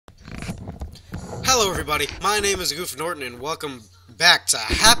Hello everybody, my name is Goof Norton and welcome back to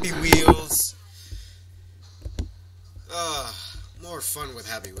Happy Wheels. More fun with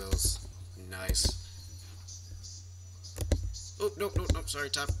Happy Wheels. Nice. Oh, nope, sorry,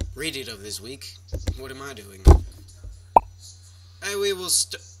 top rated of this week. What am I doing? Hey, we will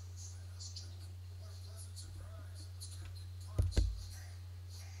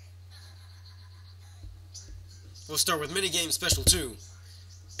we'll start with Minigame Special 2.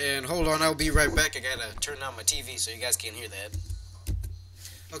 And hold on, I'll be right back. I gotta turn on my TV so you guys can't hear that.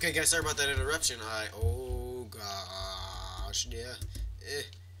 Okay, guys, sorry about that interruption. Oh gosh, yeah.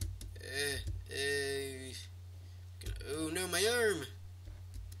 Oh no, my arm.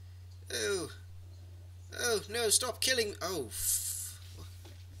 Oh no, stop killing. Oh.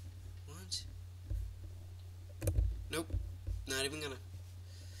 What? Nope, not even gonna.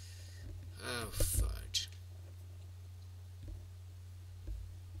 Oh, fudge.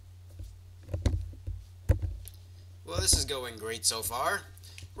 Well, this is going great so far.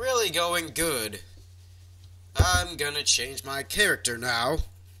 Really going good. I'm gonna change my character now.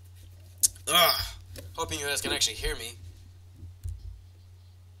 Hoping you guys can actually hear me.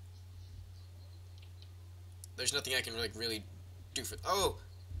 There's nothing I can really do for... Oh,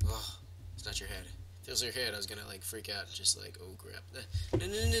 it's not your head. If it was your head, I was gonna freak out and just oh crap. No,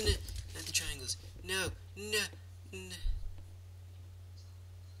 not the triangles. No.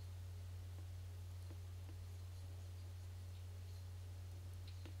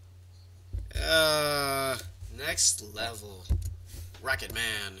 Next level. Rocket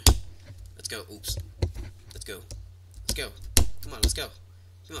Man. Let's go. Oops. Let's go. Come on, let's go.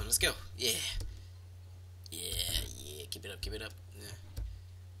 Yeah. Keep it up. Yeah.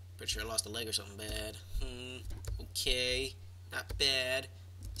 Pretty sure I lost a leg or something bad. Okay. Not bad.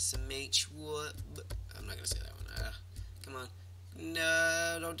 SMH, what? I'm not gonna say that one. Come on.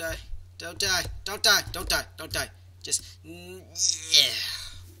 No, don't die. Just,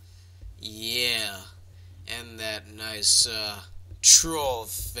 yeah. And that nice, troll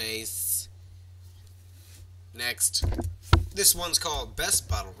face. Next. This one's called Best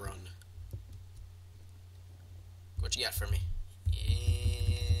Bottle Run. What you got for me?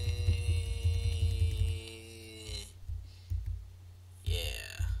 Yeah.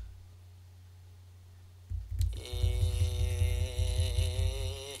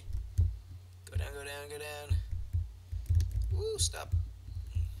 Go down. Ooh, stop.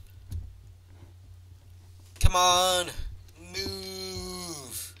 Come on,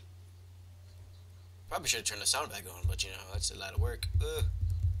 move. Probably should have turned the sound back on, but that's a lot of work.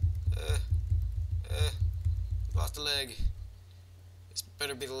 Lost a leg. This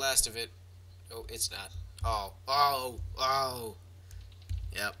better be the last of it. Oh, it's not. Oh.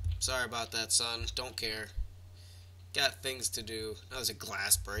 Yep. Sorry about that, son. Don't care. Got things to do. That was a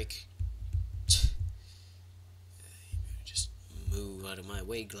glass break. Just move out of my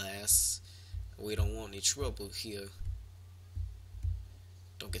way, glass. We don't want any trouble here.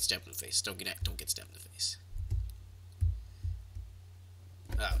 Don't get stabbed in the face. Don't get stabbed in the face.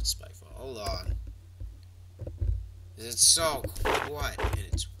 Oh, it's Spyfall. Hold on. It's so quiet and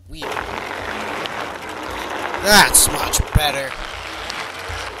it's weird. That's much better. I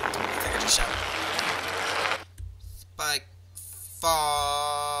think I just shouted. Spyfall.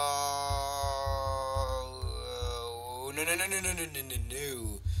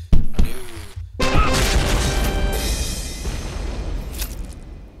 No.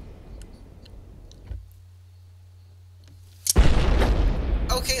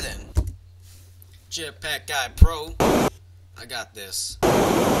 Okay then. Jetpack Guy Pro. I got this.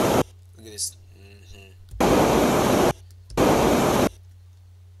 Look at this.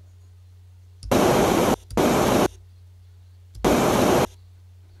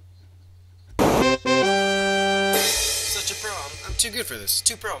 Such a pro. I'm too good for this.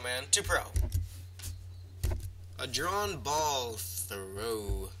 Too pro, man. Too pro. A drawn ball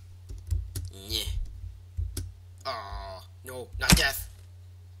throw. Yeah. Aw. No, not death.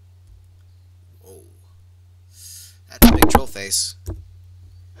 Whoa. That's a big troll face.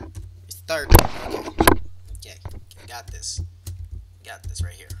 Start. Okay. I got this.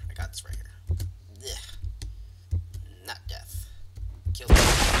 Right here. Yeah. Not death. Kill him.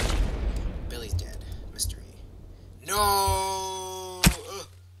 Billy's dead. Mystery. No!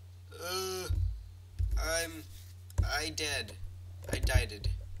 I dead. I died.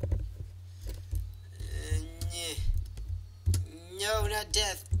 No, not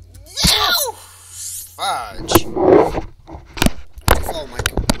death. No! Fudge. Oh my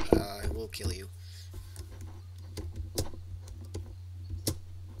god. I will kill you.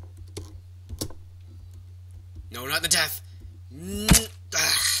 No, not the death.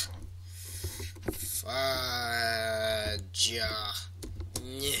 Ja.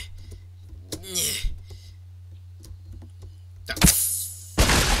 Nyeh. Nyeh.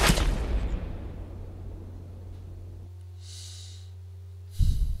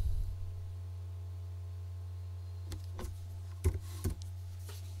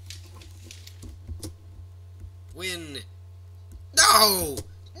 Win. No!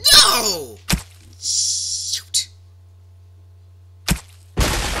 No! Shoot.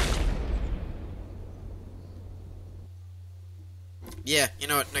 Yeah, you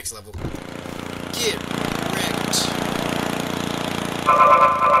know what? Next level. Get wrecked.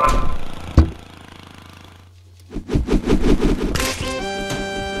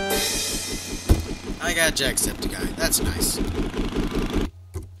 I got Jacksepticeye. That's nice.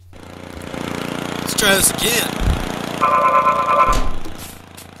 Let's try this again.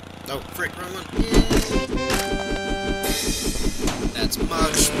 Oh, frick, wrong one. Yeah. That's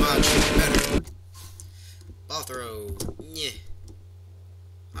much, much better. Ball throw. Yeah.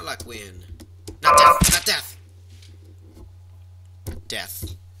 I like win. Not death, not death. Death.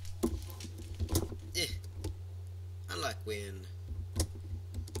 Yeah. I like win.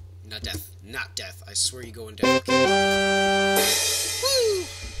 Not death, not death. I swear you go in death. Okay. Woo!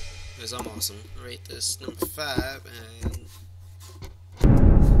 Because I'm awesome. I'll rate this number 5 and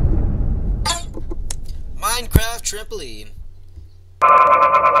Minecraft trampoline.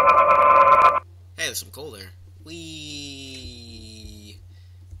 Hey, there's some coal there. Whee!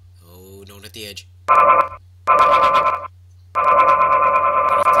 Oh, don't hit the edge.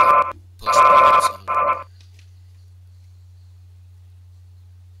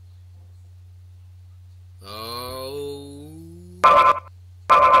 Oh.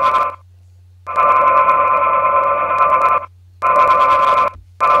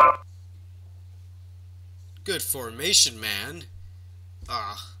 Good formation, man.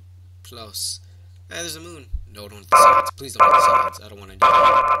 Ah, close. Hey, there's a moon. No, don't hit the sides. Please don't hit the sides. I don't want to do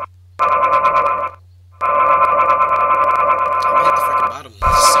that. I'm hit the freaking bottom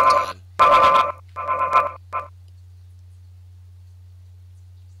sometime.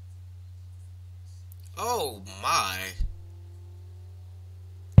 Oh my.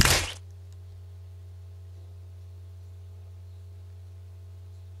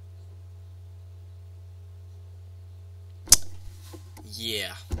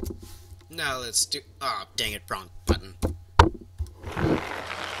 Yeah. Now let's do... Oh, dang it, wrong button.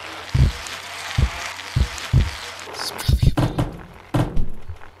 This is probably...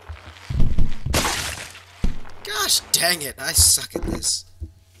 Gosh dang it, I suck at this.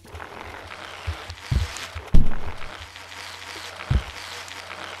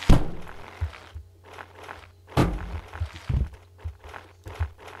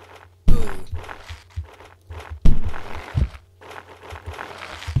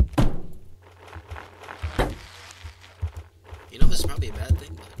 You know, this is probably a bad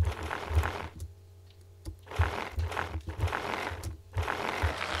thing, but...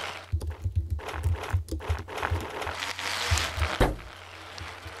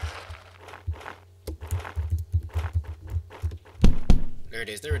 There it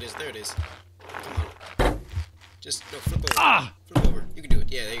is, there it is, there it is. Come on. Just, no, flip over. Ah! Flip over. You can do it.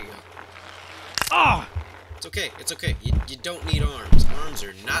 Yeah, there you go. Ah! It's okay, it's okay. You don't need arms. Arms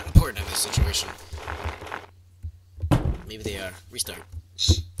are not important in this situation. Maybe they are. Restart.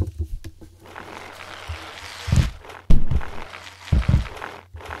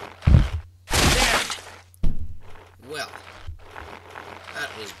 Well, that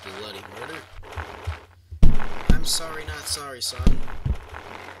was bloody murder. I'm sorry, not sorry, son.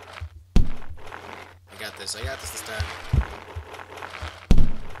 I got this this time.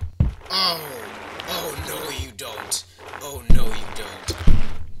 Oh! Oh, no you don't. Oh, no you don't.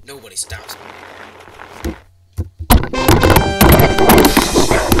 Nobody stops me.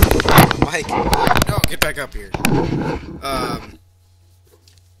 Mike, no, get back up here.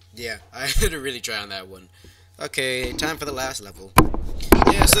 Yeah, I had to really try on that one. Okay, time for the last level.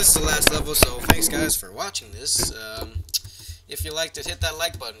 Yeah, so this is the last level, so thanks guys for watching this. If you liked it, hit that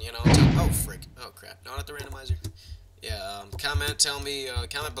like button, you know. Oh, frick. Oh, crap. No, not the randomizer. Yeah,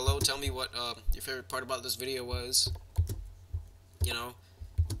 comment below, tell me what your favorite part about this video was. You know.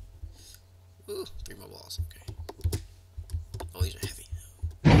 Ooh, 3 more balls, okay. Oh, these are heavy.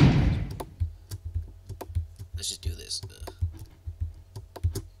 Let's just do this.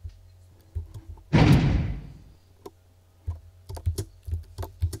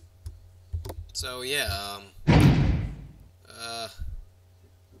 So, yeah,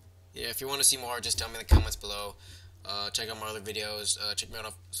 yeah, if you want to see more, just tell me in the comments below. Check out my other videos. Check me out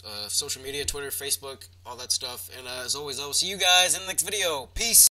on social media, Twitter, Facebook, all that stuff. And as always, I will see you guys in the next video. Peace!